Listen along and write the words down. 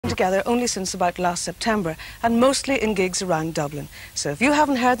together only since about last September, and mostly in gigs around Dublin. So if you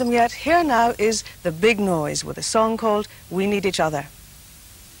haven't heard them yet, here now is The Big Noise with a song called We Need Each Other.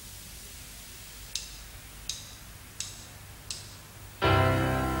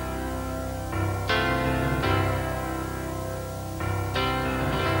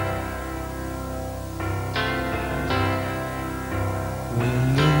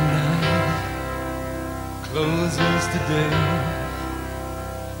 When the night closes today,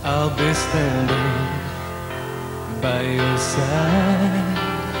 I'll be standing by your side,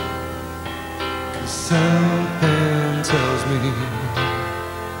 'cause something tells me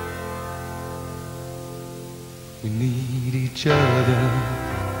we need each other.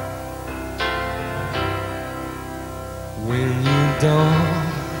 When you dawn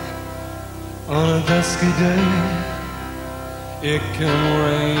on a dusky day, it can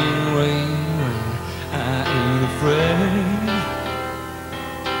rain, rain, rain, I ain't afraid,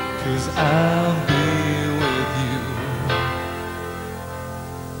 'cause I'll be with you.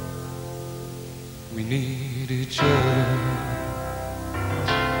 We need each other.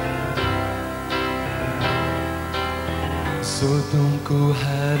 So don't go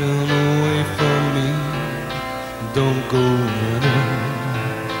hiding away from me, don't go running.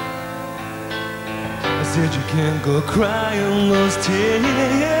 I said you can't go crying those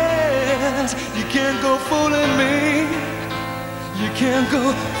tears, you can't go fooling me, you can't go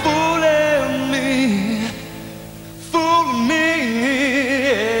fooling me, fooling me.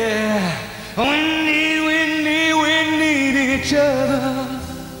 We need each other.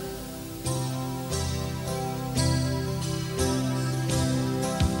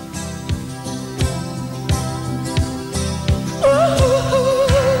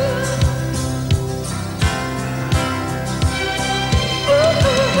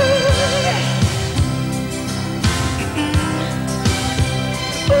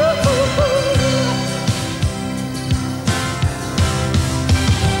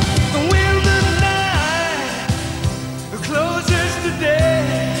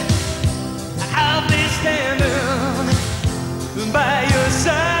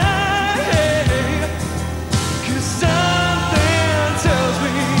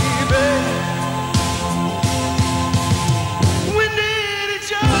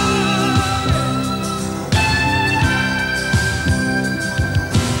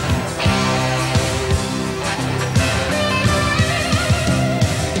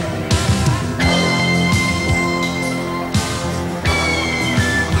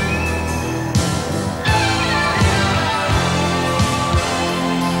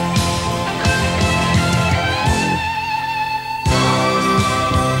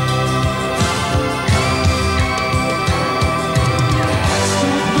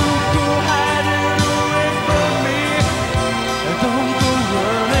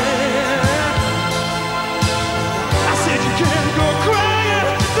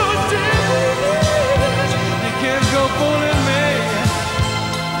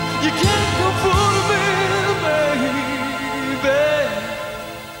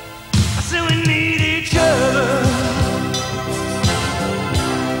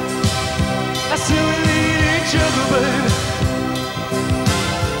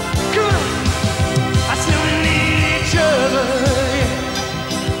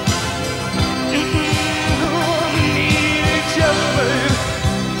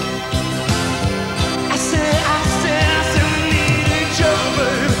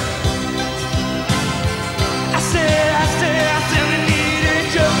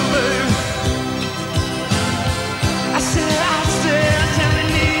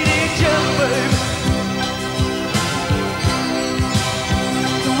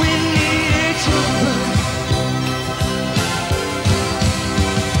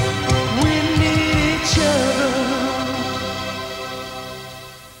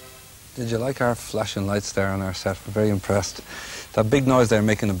 Did you like our flashing lights there on our set? We're very impressed. That big noise there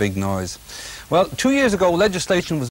making a big noise. Well, 2 years ago, legislation was